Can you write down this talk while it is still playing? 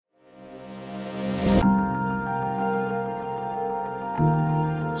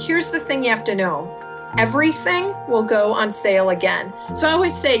here's the thing you have to know. Everything will go on sale again. So I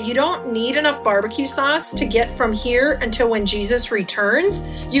always say you don't need enough barbecue sauce to get from here until when Jesus returns.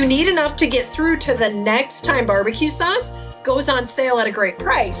 You need enough to get through to the next time barbecue sauce goes on sale at a great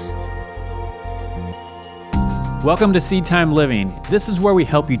price. Welcome to Seed Time Living. This is where we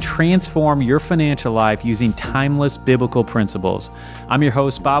help you transform your financial life using timeless biblical principles. I'm your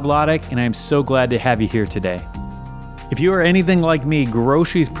host, Bob Loddick, and I'm so glad to have you here today. If you are anything like me,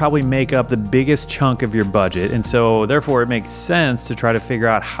 groceries probably make up the biggest chunk of your budget, and so therefore it makes sense to try to figure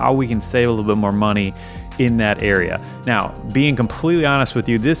out how we can save a little bit more money in that area. Now, being completely honest with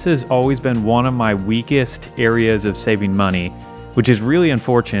you, this has always been one of my weakest areas of saving money, which is really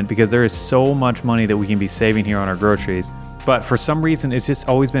unfortunate because there is so much money that we can be saving here on our groceries. But for some reason, it's just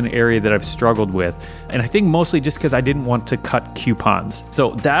always been an area that I've struggled with. And I think mostly just because I didn't want to cut coupons.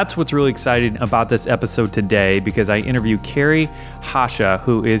 So that's what's really exciting about this episode today, because I interview Carrie Hasha,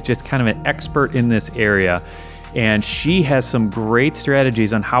 who is just kind of an expert in this area. And she has some great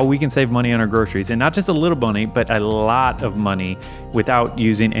strategies on how we can save money on our groceries, and not just a little money, but a lot of money without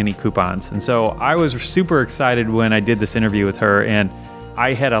using any coupons. And so I was super excited when I did this interview with her, and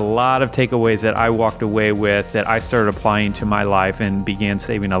I had a lot of takeaways that I walked away with that I started applying to my life and began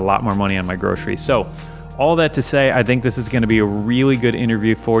saving a lot more money on my groceries. So all that to say, I think this is going to be a really good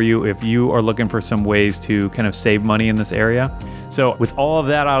interview for you if you are looking for some ways to kind of save money in this area. So with all of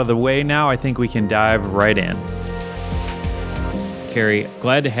that out of the way now, I think we can dive right in. Carrie,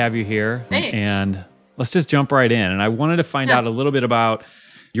 glad to have you here. Thanks. And let's just jump right in. And I wanted to find out a little bit about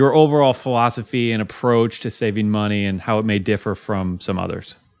your overall philosophy and approach to saving money and how it may differ from some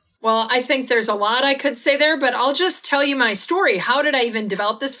others. Well, I think there's a lot I could say there, but I'll just tell you my story. How did I even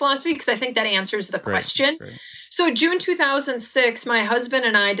develop this philosophy? Because I think that answers the question. Great. So June 2006, my husband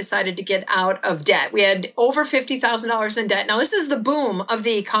and I decided to get out of debt. We had over $50,000 in debt. Now, this is the boom of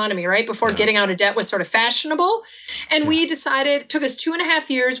the economy, right? Before getting out of debt was sort of fashionable. And we decided, it took us 2.5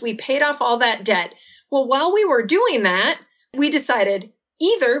 years, we paid off all that debt. Well, while we were doing that, we decided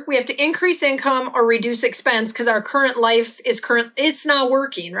either we have to increase income or reduce expense because our current life it's not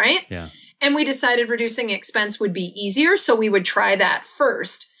working, right? Yeah. And we decided reducing expense would be easier, so we would try that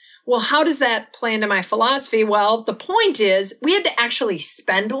first. Well, how does that play into my philosophy? Well, the point is we had to actually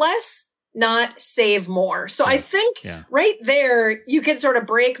spend less, not save more. So I think right there, you can sort of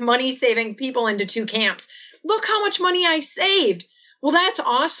break money saving people into two camps. Look how much money I saved. Well, that's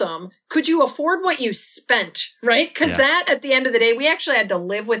awesome. Could you afford what you spent, right? Because that, at the end of the day, we actually had to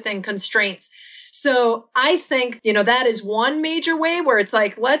live within constraints. So I think, that is one major way where it's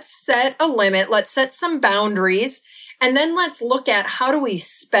like, let's set a limit, let's set some boundaries, and then let's look at how do we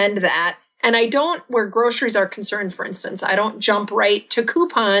spend that. And where groceries are concerned, for instance, I don't jump right to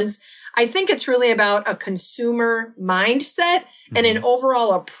coupons. I think it's really about a consumer mindset and an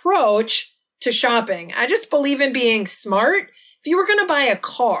overall approach to shopping. I just believe in being smart. If you were going to buy a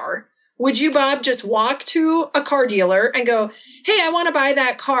car, would you, Bob, just walk to a car dealer and go, hey, I want to buy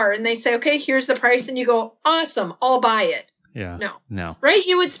that car? And they say, okay, here's the price. And you go, awesome, I'll buy it. Yeah. No. Right?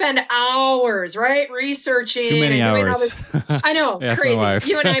 You would spend hours, right? Researching. Too many and doing hours. all this. I know.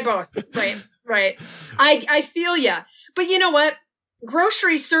 Crazy. You and I both. Right. I feel ya. But you know what?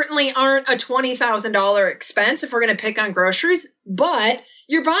 Groceries certainly aren't a $20,000 expense if we're going to pick on groceries, but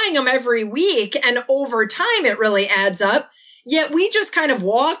you're buying them every week. And over time, it really adds up. Yet we just kind of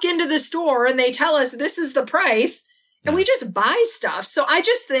walk into the store and they tell us this is the price and we just buy stuff. So I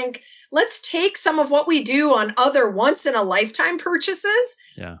just think let's take some of what we do on other once in a lifetime purchases,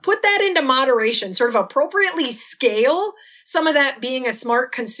 put that into moderation, sort of appropriately scale some of that being a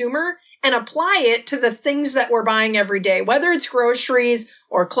smart consumer and apply it to the things that we're buying every day, whether it's groceries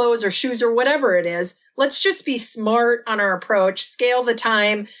or clothes or shoes or whatever it is. Let's just be smart on our approach, scale the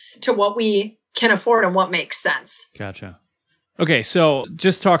time to what we can afford and what makes sense. Gotcha. Okay, so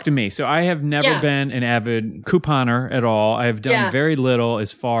just talk to me. So I have never been an avid couponer at all. I have done very little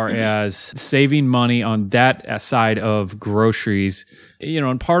as far as saving money on that side of groceries.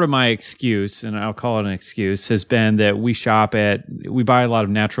 And part of my excuse, and I'll call it an excuse, has been that we buy a lot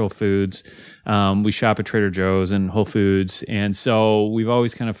of natural foods. We shop at Trader Joe's and Whole Foods. And so we've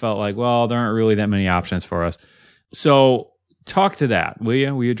always kind of felt like, well, there aren't really that many options for us. So talk to that, will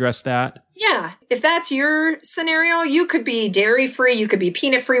you? Will you address that? Yeah. If that's your scenario, you could be dairy-free, you could be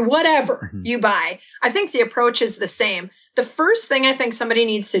peanut-free, whatever you buy. I think the approach is the same. The first thing I think somebody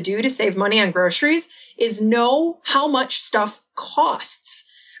needs to do to save money on groceries is know how much stuff costs.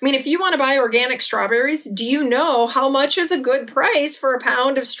 I mean, if you want to buy organic strawberries, do you know how much is a good price for a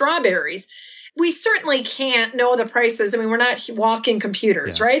pound of strawberries? We certainly can't know the prices. I mean, we're not walking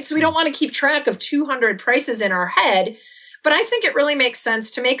computers, right? So we don't want to keep track of 200 prices in our head. But I think it really makes sense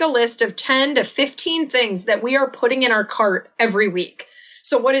to make a list of 10 to 15 things that we are putting in our cart every week.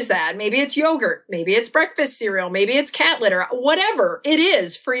 So what is that? Maybe it's yogurt. Maybe it's breakfast cereal. Maybe it's cat litter. Whatever it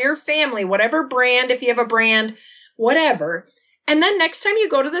is for your family, whatever brand, if you have a brand, whatever. And then next time you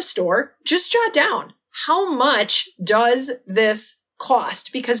go to the store, just jot down, how much does this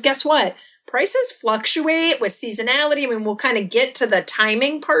cost? Because guess what? Prices fluctuate with seasonality. I mean, we'll kind of get to the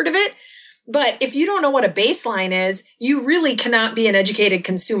timing part of it. But if you don't know what a baseline is, you really cannot be an educated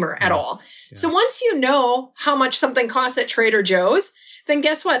consumer at all. Yeah. So once you know how much something costs at Trader Joe's, then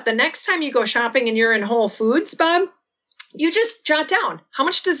guess what? The next time you go shopping and you're in Whole Foods, Bob, you just jot down, how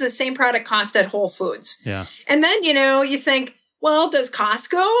much does the same product cost at Whole Foods? Yeah. And then, you think, well, does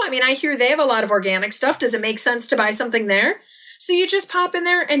Costco? I mean, I hear they have a lot of organic stuff. Does it make sense to buy something there? So you just pop in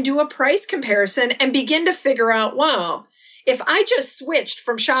there and do a price comparison and begin to figure out, wow, if I just switched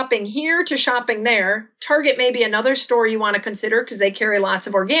from shopping here to shopping there, Target may be another store you want to consider because they carry lots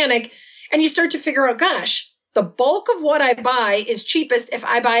of organic. And you start to figure out, gosh, the bulk of what I buy is cheapest if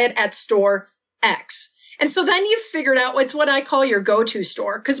I buy it at store X. And so then you've figured out what's what I call your go-to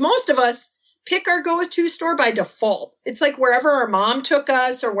store. Because most of us pick our go-to store by default. It's like wherever our mom took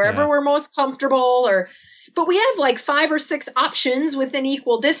us or wherever we're most comfortable but we have like 5 or 6 options within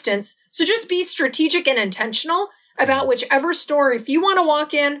equal distance. So just be strategic and intentional about whichever store. If you want to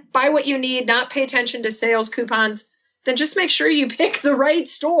walk in, buy what you need, not pay attention to sales coupons, then just make sure you pick the right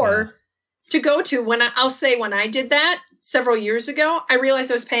store to go to. When I did that several years ago, I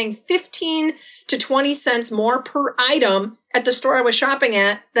realized I was paying 15 to 20 cents more per item at the store I was shopping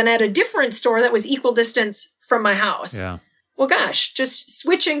at than at a different store that was equal distance from my house. Yeah. Well, gosh, just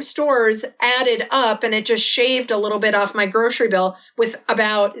switching stores added up and it just shaved a little bit off my grocery bill with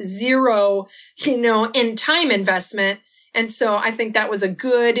about zero, in time investment. And so I think that was a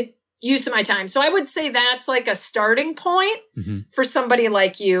good use of my time. So I would say that's like a starting point for somebody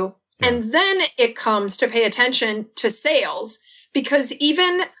like you. Yeah. And then it comes to pay attention to sales, because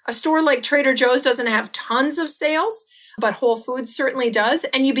even a store like Trader Joe's doesn't have tons of sales, but Whole Foods certainly does.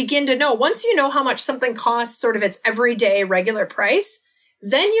 And you begin to know, once you know how much something costs, sort of its everyday regular price,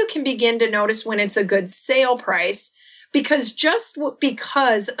 then you can begin to notice when it's a good sale price. Because just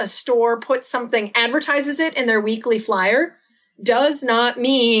because a store puts something, advertises it in their weekly flyer, does not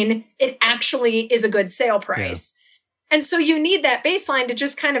mean it actually is a good sale price. Yeah. And so you need that baseline to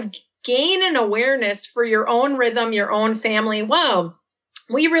just kind of gain an awareness for your own rhythm, your own family. Wow,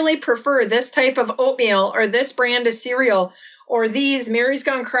 we really prefer this type of oatmeal or this brand of cereal or these Mary's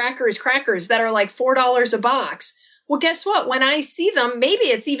Gone crackers that are like $4 a box. Well, guess what? When I see them, maybe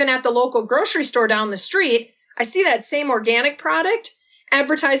it's even at the local grocery store down the street, I see that same organic product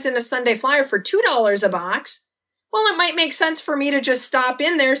advertised in a Sunday flyer for $2 a box. Well, it might make sense for me to just stop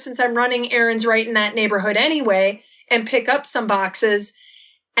in there since I'm running errands right in that neighborhood anyway and pick up some boxes.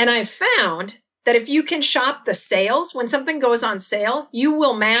 And I've found that if you can shop the sales, when something goes on sale, you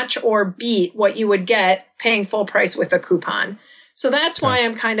will match or beat what you would get paying full price with a coupon. So that's why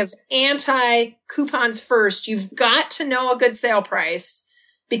I'm kind of anti coupons first. You've got to know a good sale price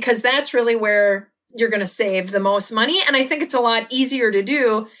because that's really where you're going to save the most money. And I think it's a lot easier to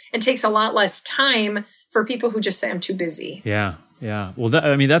do and takes a lot less time for people who just say, I'm too busy. Yeah. Yeah. Well,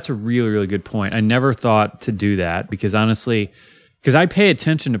 that's a really, really good point. I never thought to do that because honestly, because I pay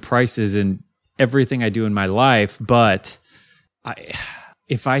attention to prices in everything I do in my life, but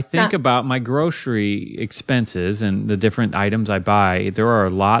if I think about my grocery expenses and the different items I buy, there are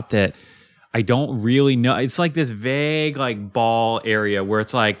a lot that I don't really know. It's like this vague like ball area where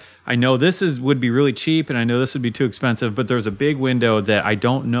it's like, I know this would be really cheap and I know this would be too expensive, but there's a big window that I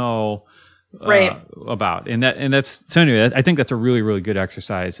don't know about. And that's so anyway, I think that's a really, really good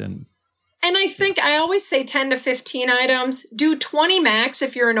exercise. And I think I always say 10 to 15 items, do 20 max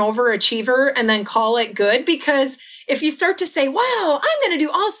if you're an overachiever and then call it good. Because if you start to say, wow, I'm going to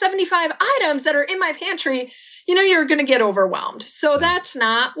do all 75 items that are in my pantry, you're going to get overwhelmed. So that's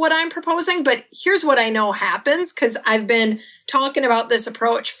not what I'm proposing. But here's what I know happens because I've been talking about this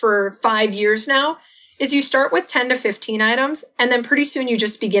approach for 5 years now, is you start with 10 to 15 items and then pretty soon you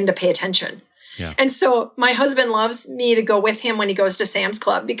just begin to pay attention. Yeah. And so my husband loves me to go with him when he goes to Sam's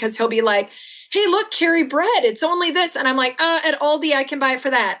Club because he'll be like, hey, look, Carrie, bread, it's only this. And I'm like, at Aldi, I can buy it for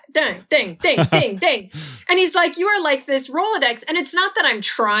that. Ding, ding, ding, ding, ding. And he's like, you are like this Rolodex. And it's not that I'm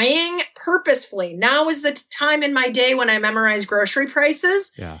trying purposefully. Now is the time in my day when I memorize grocery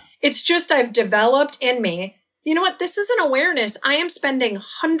prices. Yeah. It's just I've developed in me. You know what? This is an awareness. I am spending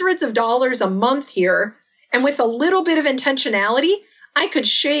hundreds of dollars a month here. And with a little bit of intentionality, I could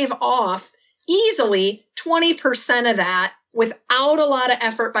shave off easily 20% of that without a lot of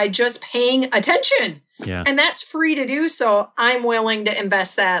effort by just paying attention. Yeah. And that's free to do. So I'm willing to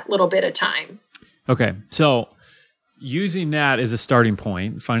invest that little bit of time. Okay. So using that as a starting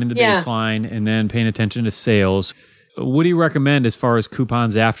point, finding the baseline and then paying attention to sales. What do you recommend as far as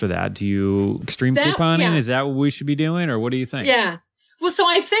coupons after that? Do you extreme couponing? Yeah. Is that what we should be doing, or what do you think? Yeah. Well, so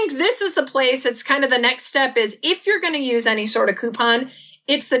I think this is the place. It's kind of the next step is if you're going to use any sort of coupon,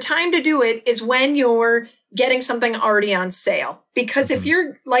 it's the time to do it is when you're getting something already on sale. Because if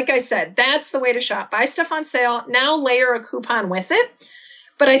you're, like I said, that's the way to shop. Buy stuff on sale. Now layer a coupon with it.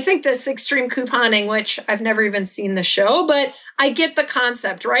 But I think this extreme couponing, which I've never even seen the show, but I get the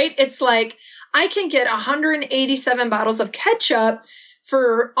concept, right? It's like, I can get 187 bottles of ketchup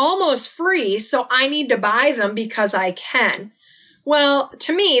for almost free, so I need to buy them because I can. Well,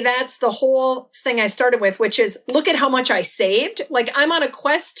 to me, that's the whole thing I started with, which is look at how much I saved. Like I'm on a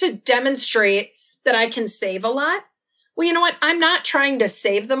quest to demonstrate that I can save a lot. Well, you know what? I'm not trying to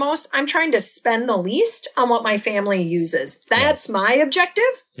save the most. I'm trying to spend the least on what my family uses. That's my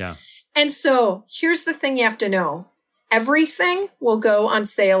objective. Yeah. And so here's the thing you have to know. Everything will go on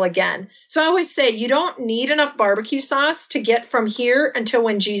sale again. So I always say you don't need enough barbecue sauce to get from here until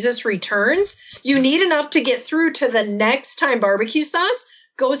when Jesus returns. You need enough to get through to the next time barbecue sauce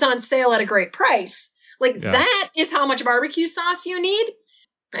goes on sale at a great price. That is how much barbecue sauce you need.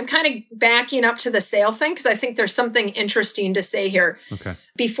 I'm kind of backing up to the sale thing because I think there's something interesting to say here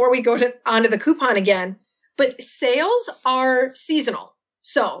before we go onto the coupon again. But sales are seasonal.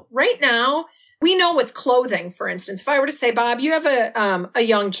 So right now, we know with clothing, for instance, if I were to say, Bob, you have a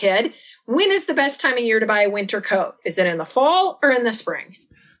young kid, when is the best time of year to buy a winter coat? Is it in the fall or in the spring?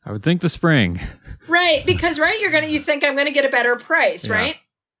 I would think the spring. Right. Because, you think I'm going to get a better price, right?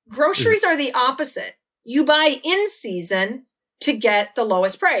 Groceries are the opposite. You buy in season to get the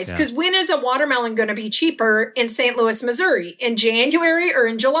lowest price. Because when is a watermelon going to be cheaper in St. Louis, Missouri? In January or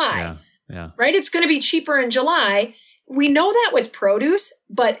in July? Yeah. Right? It's going to be cheaper in July. We know that with produce,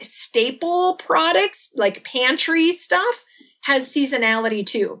 but staple products like pantry stuff has seasonality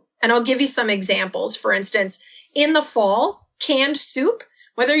too. And I'll give you some examples. For instance, in the fall, canned soup,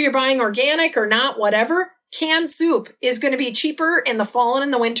 whether you're buying organic or not, whatever, canned soup is going to be cheaper in the fall and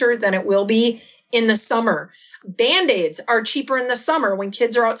in the winter than it will be in the summer. Band-Aids are cheaper in the summer when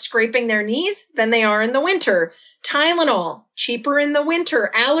kids are out scraping their knees than they are in the winter. Tylenol, cheaper in the winter.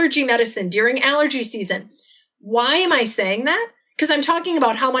 Allergy medicine during allergy season. Why am I saying that? Because I'm talking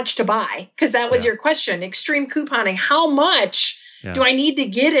about how much to buy, because that was your question. Extreme couponing. How much do I need to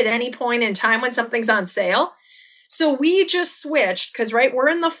get at any point in time when something's on sale? So we just switched because, we're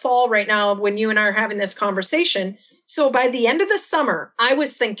in the fall right now when you and I are having this conversation. So by the end of the summer, I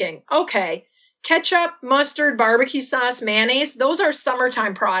was thinking, okay, ketchup, mustard, barbecue sauce, mayonnaise, those are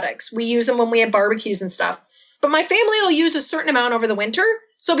summertime products. We use them when we have barbecues and stuff. But my family will use a certain amount over the winter.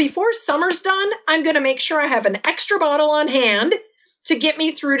 So before summer's done, I'm going to make sure I have an extra bottle on hand to get me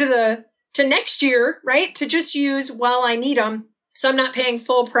through to next year, right? To just use while I need them. So I'm not paying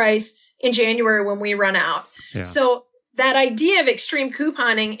full price in January when we run out. Yeah. So that idea of extreme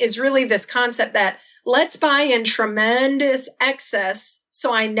couponing is really this concept that let's buy in tremendous excess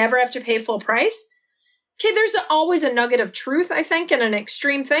so I never have to pay full price. Okay, there's always a nugget of truth, I think, in an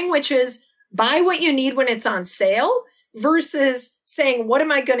extreme thing, which is buy what you need when it's on sale versus saying, what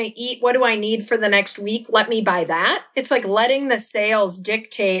am I going to eat? What do I need for the next week? Let me buy that. It's like letting the sales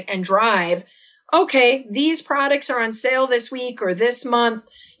dictate and drive. Okay, these products are on sale this week or this month,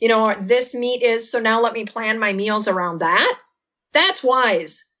 or this meat is. So now let me plan my meals around that. That's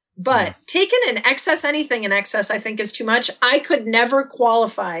wise. But taking anything in excess, I think is too much. I could never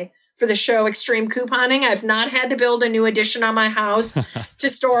qualify for the show Extreme Couponing. I've not had to build a new addition on my house to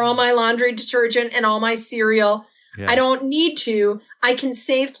store all my laundry detergent and all my cereal. Yeah. I don't need to. I can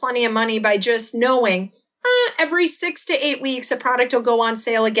save plenty of money by just knowing every 6 to 8 weeks, a product will go on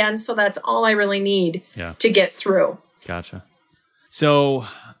sale again. So that's all I really need to get through. Gotcha. So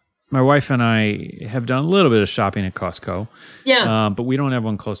my wife and I have done a little bit of shopping at Costco. Yeah. But we don't have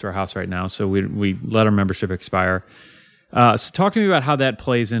one close to our house right now. So we let our membership expire. So talk to me about how that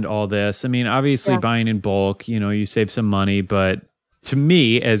plays into all this. I mean, obviously buying in bulk, you save some money, but to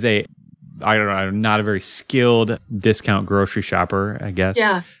me as I'm not a very skilled discount grocery shopper, I guess.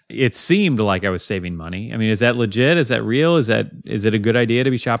 Yeah. It seemed like I was saving money. I mean, is that legit? Is that real? Is it a good idea to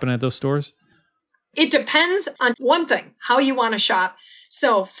be shopping at those stores? It depends on one thing, how you want to shop.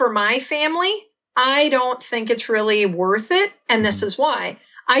 So for my family, I don't think it's really worth it. And this is why.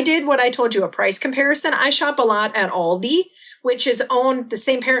 I did what I told you, a price comparison. I shop a lot at Aldi, which is owned, the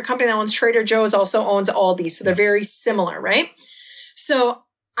same parent company that owns Trader Joe's also owns Aldi. So they're very similar, right? So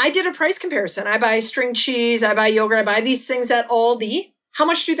I did a price comparison. I buy string cheese, I buy yogurt, I buy these things at Aldi. How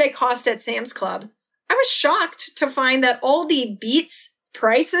much do they cost at Sam's Club? I was shocked to find that Aldi beats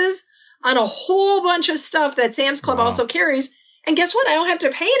prices on a whole bunch of stuff that Sam's Club also carries. And guess what? I don't have to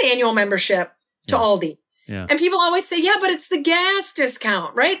pay an annual membership to Aldi. Yeah. And people always say, yeah, but it's the gas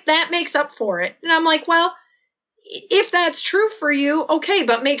discount, right? That makes up for it. And I'm like, well, if that's true for you, okay,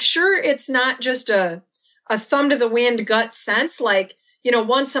 but make sure it's not just a thumb to the wind gut sense. Like,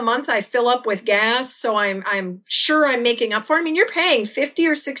 once a month I fill up with gas, so I'm sure I'm making up for it. I mean, you're paying $50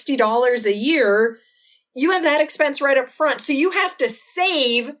 or $60 a year. You have that expense right up front. So you have to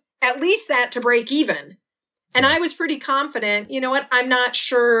save at least that to break even. And I was pretty confident, you know what? I'm not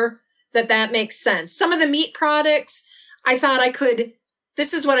sure that makes sense. Some of the meat products, I thought I could,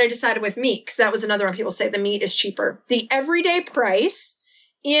 this is what I decided with meat, because that was another one people say the meat is cheaper. The everyday price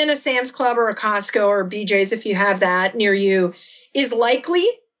in a Sam's Club or a Costco or BJ's, if you have that near you, is likely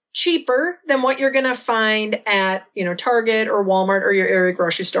cheaper than what you're going to find at, Target or Walmart or your area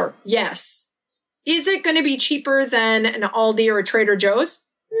grocery store. Yes. Is it going to be cheaper than an Aldi or a Trader Joe's?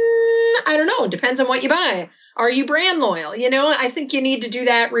 I don't know. Depends on what you buy. Are you brand loyal? I think you need to do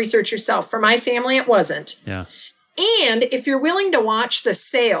that research yourself. For my family, it wasn't. Yeah. And if you're willing to watch the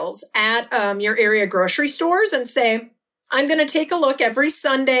sales at your area grocery stores and say, I'm going to take a look every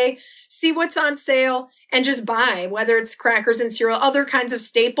Sunday, see what's on sale, and just buy, whether it's crackers and cereal, other kinds of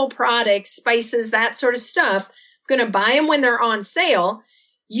staple products, spices, that sort of stuff, I'm going to buy them when they're on sale.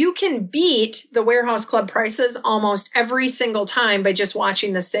 You can beat the Warehouse Club prices almost every single time by just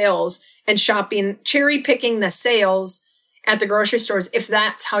watching the sales and shopping, cherry picking the sales at the grocery stores, if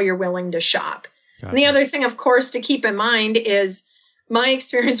that's how you're willing to shop. Gotcha. And the other thing, of course, to keep in mind is my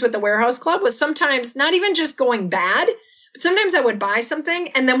experience with the Warehouse Club was sometimes not even just going bad, but sometimes I would buy something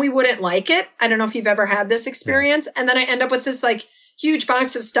and then we wouldn't like it. I don't know if you've ever had this experience. Yeah. And then I end up with this huge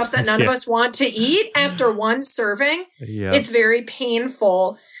box of stuff that none of us want to eat after one serving. Yeah. It's very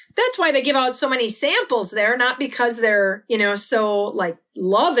painful. That's why they give out so many samples there, not because they're, so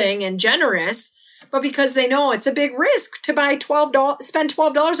loving and generous, but because they know it's a big risk to spend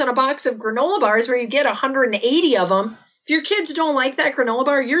 $12 on a box of granola bars where you get 180 of them. If your kids don't like that granola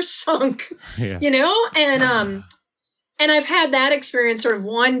bar, you're sunk, and I've had that experience sort of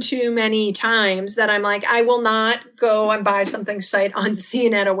one too many times that I'm like, I will not go and buy something sight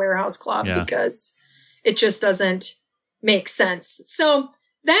unseen at a Warehouse Club because it just doesn't make sense. So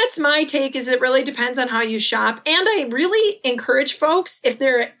that's my take, is it really depends on how you shop. And I really encourage folks, if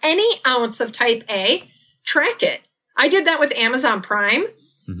there are any ounce of type A, track it. I did that with Amazon Prime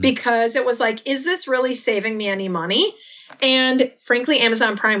because it was like, is this really saving me any money? And frankly,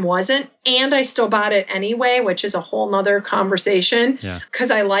 Amazon Prime wasn't. And I still bought it anyway, which is a whole nother conversation because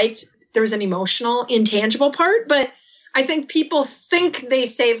there was an emotional, intangible part. But I think people think they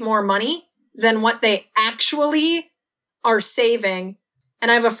save more money than what they actually are saving. And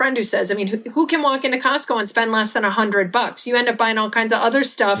I have a friend who says, who can walk into Costco and spend less than $100? You end up buying all kinds of other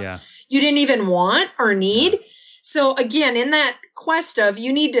stuff you didn't even want or need. So again, in that quest of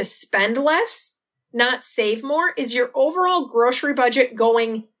you need to spend less, not save more, is your overall grocery budget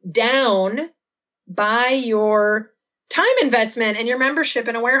going down by your time investment and your membership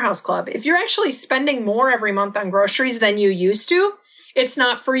in a Warehouse Club? If you're actually spending more every month on groceries than you used to, it's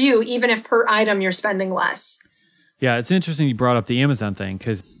not for you, even if per item you're spending less. Yeah, it's interesting you brought up the Amazon thing,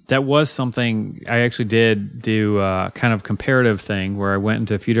 because that was something I actually did do a kind of comparative thing where I went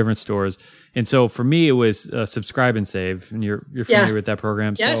into a few different stores. And so for me, it was Subscribe and Save. And you're familiar with that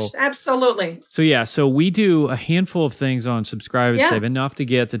program? Yes, absolutely. So we do a handful of things on Subscribe and Save, enough to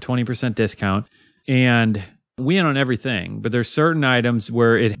get the 20% discount. And we ain't on everything, but there's certain items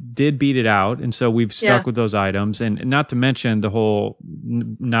where it did beat it out. And so we've stuck with those items. And not to mention the whole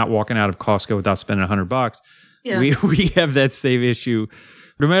not walking out of Costco without spending $100. Yeah. We have that same issue.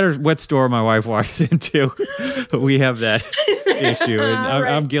 No matter what store my wife walks into, we have that issue. And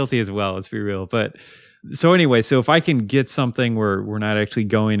I'm guilty as well, let's be real. But so anyway, so if I can get something where we're not actually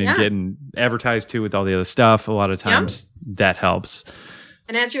going and getting advertised to with all the other stuff, a lot of times that helps.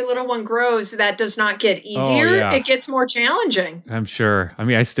 And as your little one grows, that does not get easier. It gets more challenging. I'm sure.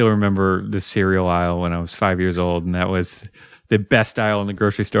 I still remember the cereal aisle when I was 5 years old, and that was the best aisle in the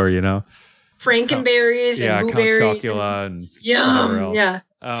grocery store, Frankenberries and blueberries. And yum. Yeah.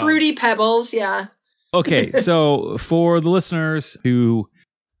 Fruity Pebbles. Yeah. Okay. So for the listeners who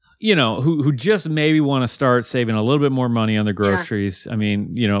just maybe want to start saving a little bit more money on their groceries.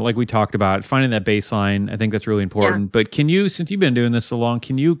 Like we talked about, finding that baseline, I think that's really important. Yeah. But since you've been doing this so long,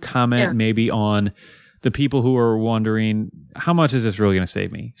 can you comment maybe on the people who are wondering, how much is this really going to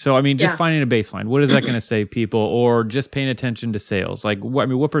save me? So, just finding a baseline. What is that going to save people? Or just paying attention to sales? Like,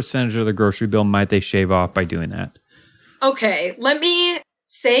 what percentage of the grocery bill might they shave off by doing that? Okay, let me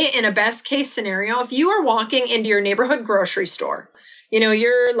say in a best case scenario, if you are walking into your neighborhood grocery store,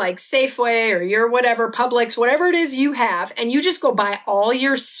 you're like Safeway or you're whatever, Publix, whatever it is you have, and you just go buy all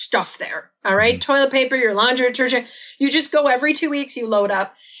your stuff there. All right. Toilet paper, your laundry detergent. You just go every 2 weeks, you load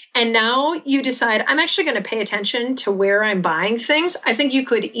up. And now you decide, I'm actually going to pay attention to where I'm buying things. I think you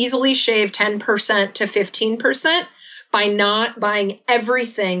could easily shave 10% to 15% by not buying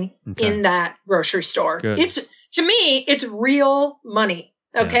everything in that grocery store. Good. To me, it's real money.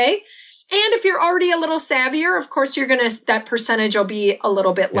 Okay. Yeah. And if you're already a little savvier, of course, that percentage will be a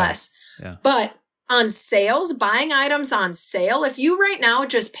little bit less. Yeah. But on sales, buying items on sale, if you right now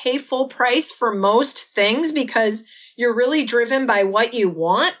just pay full price for most things because you're really driven by what you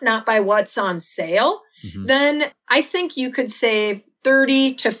want, not by what's on sale, then I think you could save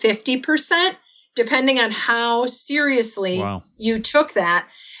 30 to 50%, depending on how seriously you took that.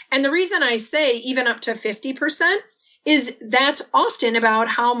 And the reason I say even up to 50% is that's often about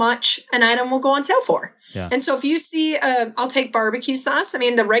how much an item will go on sale for. Yeah. And so if you see, I'll take barbecue sauce. I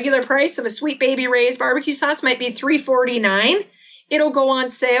mean, the regular price of a Sweet Baby Ray's barbecue sauce might be $3.49. It'll go on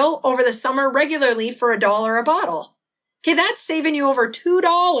sale over the summer regularly for $1 a bottle. Okay, that's saving you over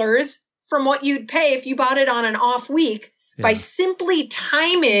 $2 from what you'd pay if you bought it on an off week by simply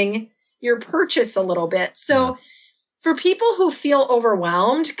timing your purchase a little bit. So for people who feel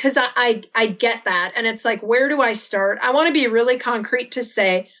overwhelmed, because I get that, and it's like, where do I start? I want to be really concrete to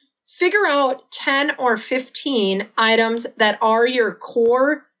say, figure out 10 or 15 items that are your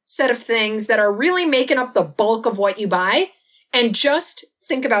core set of things that are really making up the bulk of what you buy, and just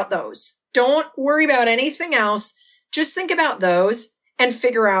think about those. Don't worry about anything else. Just think about those and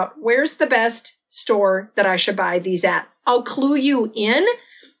figure out where's the best store that I should buy these at. I'll clue you in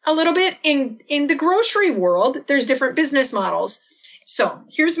a little bit. In the grocery world, there's different business models. So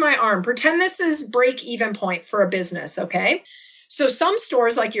here's my arm. Pretend this is break-even point for a business, okay? So some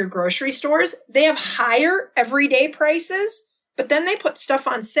stores, like your grocery stores, they have higher everyday prices, but then they put stuff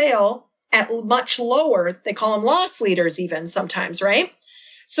on sale at much lower. They call them loss leaders even sometimes, right?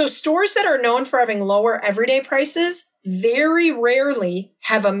 So stores that are known for having lower everyday prices very rarely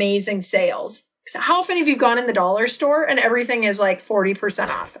have amazing sales. So how often have you gone in the dollar store and everything is like 40%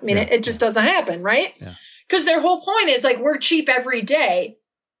 off? I mean, it just doesn't happen, right? Because their whole point is like, we're cheap every day.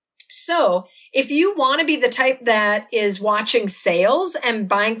 So if you want to be the type that is watching sales and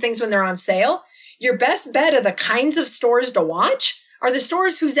buying things when they're on sale, your best bet of the kinds of stores to watch are the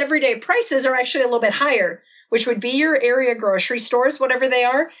stores whose everyday prices are actually a little bit higher, which would be your area grocery stores, whatever they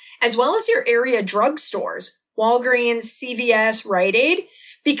are, as well as your area drug stores, Walgreens, CVS, Rite Aid,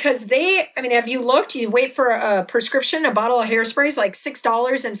 because have you looked? You wait for a prescription, a bottle of hairspray is like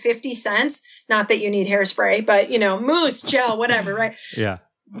 $6.50. Not that you need hairspray, but mousse, gel, whatever, right? Yeah.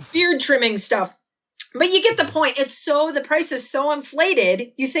 Beard trimming stuff. But you get the point. The price is so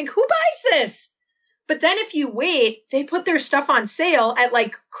inflated. You think, who buys this? But then if you wait, they put their stuff on sale at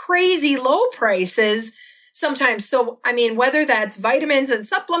like crazy low prices sometimes. So, whether that's vitamins and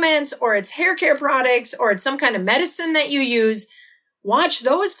supplements or it's hair care products or it's some kind of medicine that you use, watch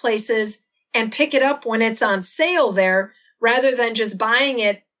those places and pick it up when it's on sale there rather than just buying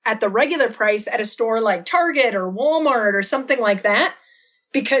it at the regular price at a store like Target or Walmart or something like that.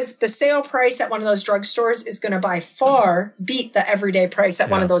 Because the sale price at one of those drugstores is going to by far beat the everyday price at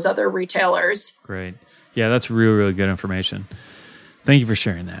one of those other retailers. Great. Yeah, that's really, really good information. Thank you for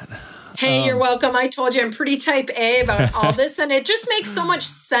sharing that. Hey, you're welcome. I told you I'm pretty type A about all this, and it just makes so much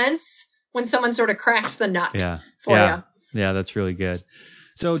sense when someone sort of cracks the nut for you. Yeah, that's really good.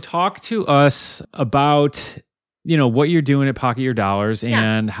 So talk to us about, what you're doing at Pocket Your Dollars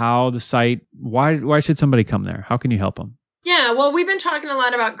and how the site, why should somebody come there? How can you help them? Yeah, well, we've been talking a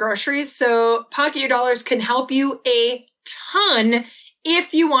lot about groceries, so Pocket Your Dollars can help you a ton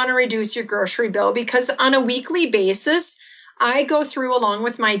if you want to reduce your grocery bill, because on a weekly basis, I go through along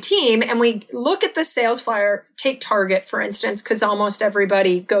with my team and we look at the sales flyer. Take Target, for instance, because almost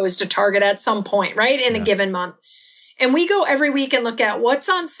everybody goes to Target at some point, right, in a given month. And we go every week and look at what's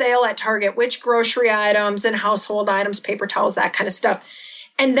on sale at Target, which grocery items and household items, paper towels, that kind of stuff.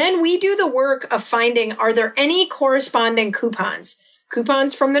 And then we do the work of finding, are there any corresponding coupons?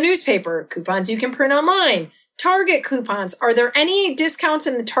 Coupons from the newspaper, coupons you can print online, Target coupons. Are there any discounts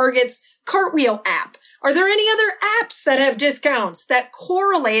in the Target's Cartwheel app? Are there any other apps that have discounts that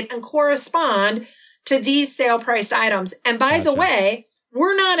correlate and correspond to these sale priced items? And by the way,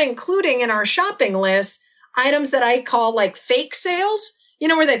 we're not including in our shopping list items that I call like fake sales,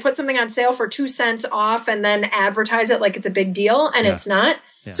 where they put something on sale for 2 cents off and then advertise it like it's a big deal, and it's not.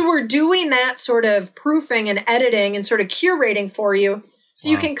 Yeah. So we're doing that sort of proofing and editing and sort of curating for you so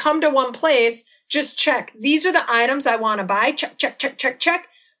you can come to one place, Just check. These are the items I want to buy. Check, check, check, check, check.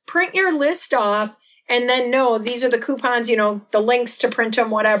 Print your list off and then know these are the coupons, the links to print them,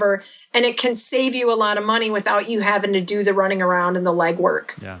 whatever. And it can save you a lot of money without you having to do the running around and the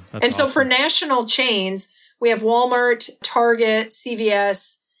legwork. Yeah, and so for national chains, we have Walmart, Target,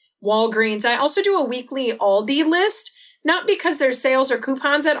 CVS, Walgreens. I also do a weekly Aldi list, not because there's sales or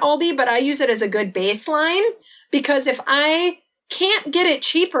coupons at Aldi, but I use it as a good baseline because if I can't get it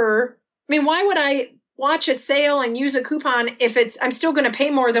cheaper, why would I watch a sale and use a coupon if I'm still going to pay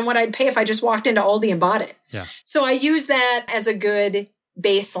more than what I'd pay if I just walked into Aldi and bought it. Yeah. So I use that as a good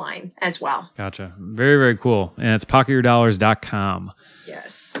baseline as well. Gotcha. Very, very cool. And it's pocketyourdollars.com.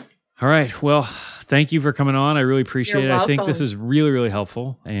 Yes. All right. Well, thank you for coming on. I really appreciate it. I think this is really, really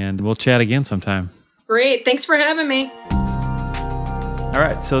helpful, and we'll chat again sometime. Great. Thanks for having me. All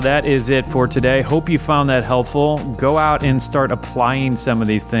right, so that is it for today. Hope you found that helpful. Go out and start applying some of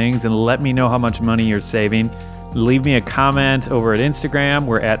these things and let me know how much money you're saving. Leave me a comment over at Instagram.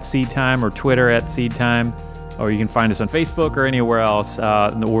 We're at SeedTime, or Twitter at SeedTime, or you can find us on Facebook or anywhere else,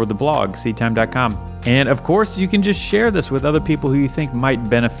 or the blog, seedtime.com. And of course, you can just share this with other people who you think might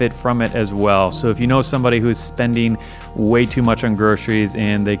benefit from it as well. So if you know somebody who's spending way too much on groceries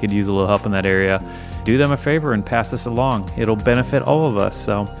and they could use a little help in that area, do them a favor and pass this along. It'll benefit all of us.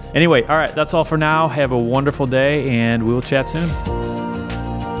 So anyway, all right, that's all for now. Have a wonderful day, and we'll chat soon.